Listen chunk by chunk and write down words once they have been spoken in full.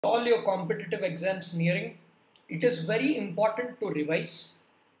All your competitive exams nearing, it is very important to revise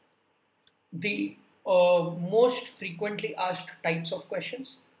the most frequently asked types of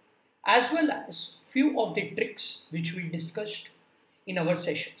questions as well as few of the tricks which we discussed in our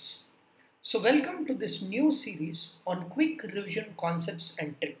sessions. So welcome to this new series on quick revision concepts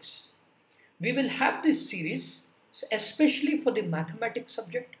and tricks. We will have this series especially for the mathematics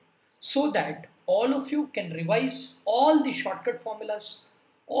subject so that all of you can revise all the shortcut formulas,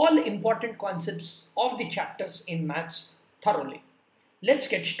 all important concepts of the chapters in maths thoroughly. Let's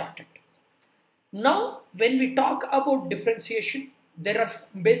get started. Now, when we talk about differentiation, there are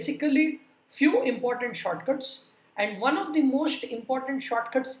basically few important shortcuts, and one of the most important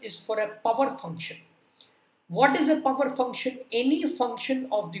shortcuts is for a power function. What is a power function? Any function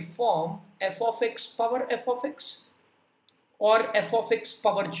of the form f of x power f of x or f of x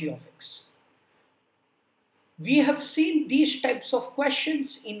power g of x. We have seen these types of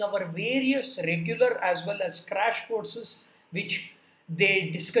questions in our various regular as well as crash courses which the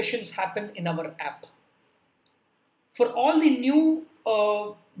discussions happen in our app. For all the new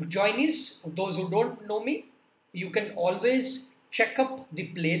joinees, those who don't know me, you can always check up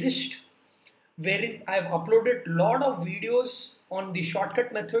the playlist wherein I have uploaded a lot of videos on the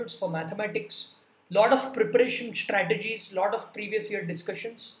shortcut methods for mathematics, lot of preparation strategies, lot of previous year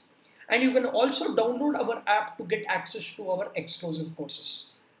discussions. And you can also download our app to get access to our exclusive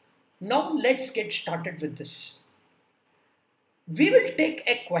courses. Now let's get started with this. We will take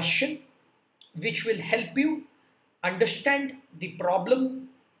a question which will help you understand the problem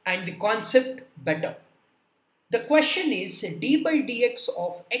and the concept better. The question is d by dx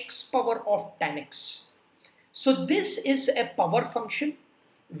of x power of tan x. So this is a power function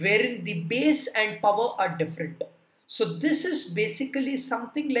wherein the base and power are different. So this is basically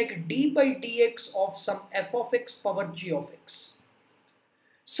something like d by dx of some f of x power g of x.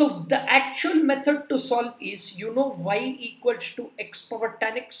 So the actual method to solve is, y equals to x power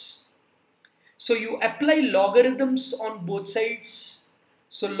tan x. So you apply logarithms on both sides.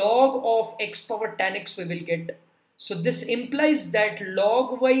 So log of x power tan x we will get. So this implies that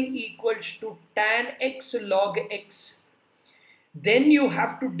log y equals to tan x log x. Then you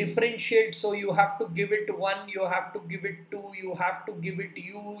have to differentiate, so you have to give it 1, you have to give it 2, you have to give it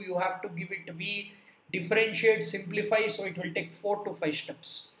u, you have to give it v, differentiate, simplify, so it will take 4 to 5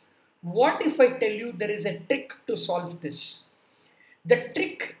 steps. What if I tell you there is a trick to solve this?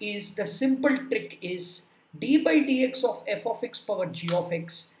 The simple trick is d by dx of f of x power g of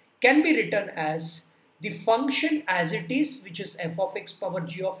x can be written as the function as it is, which is f of x power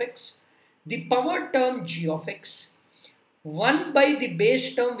g of x, the power term g of x, 1 by the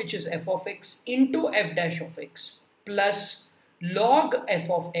base term which is f of x into f dash of x plus log f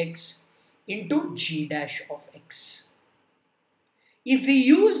of x into g dash of x. If we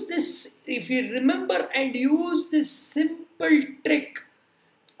use this, if we remember and use this simple trick,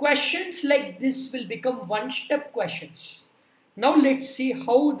 questions like this will become one-step questions. Now let's see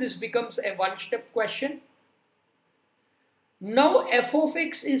how this becomes a one-step question. Now f of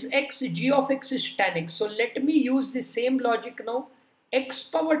x is x, g of x is tan x. So let me use the same logic now. X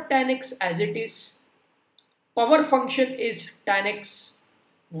power tan x as it is. Power function is tan x.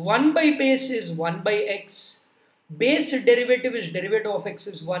 1 by base is 1 by x. Base derivative is derivative of x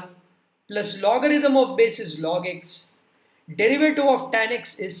is 1. Plus logarithm of base is log x. Derivative of tan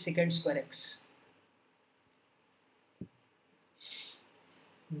x is secant square x.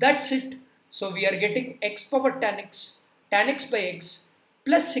 That's it. So we are getting x power tan x by x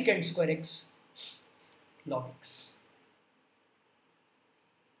plus secant square x log x.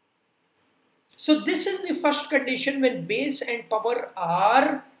 So this is the first condition when base and power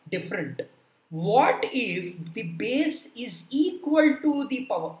are different. What if the base is equal to the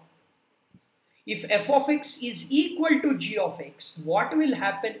power? If f of x is equal to g of x, what will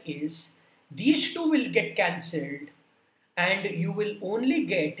happen is these two will get cancelled and you will only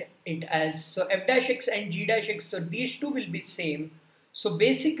get it as, so f dash x and g dash x, so these two will be same. So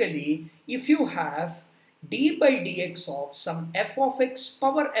basically, if you have d by dx of some f of x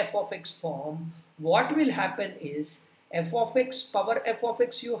power f of x form, what will happen is f of x power f of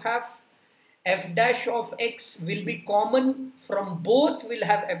x you have, f dash of x will be common from both, will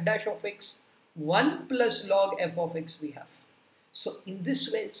have f dash of x, 1 plus log f of x we have. So in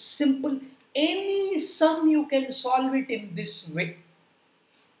this way, simple. Any sum you can solve it in this way.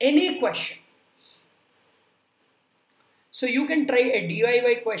 Any question. So you can try a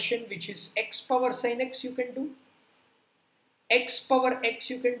DIY question which is x power sin x you can do. X power x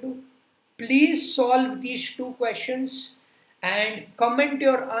you can do. Please solve these two questions and comment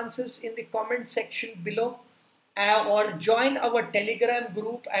your answers in the comment section below. or join our Telegram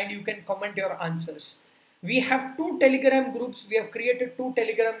group and you can comment your answers. We have two Telegram groups. We have created two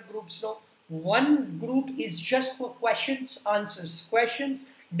Telegram groups now. One group is just for questions, answers, questions,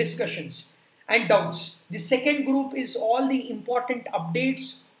 discussions, and doubts. The second group is all the important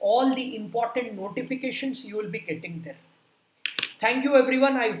updates, all the important notifications you will be getting there. Thank you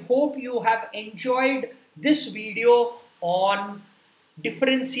everyone. I hope you have enjoyed this video on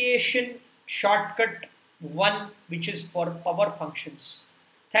differentiation shortcut 1, which is for power functions.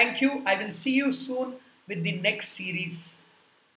 Thank you. I will see you soon with the next series.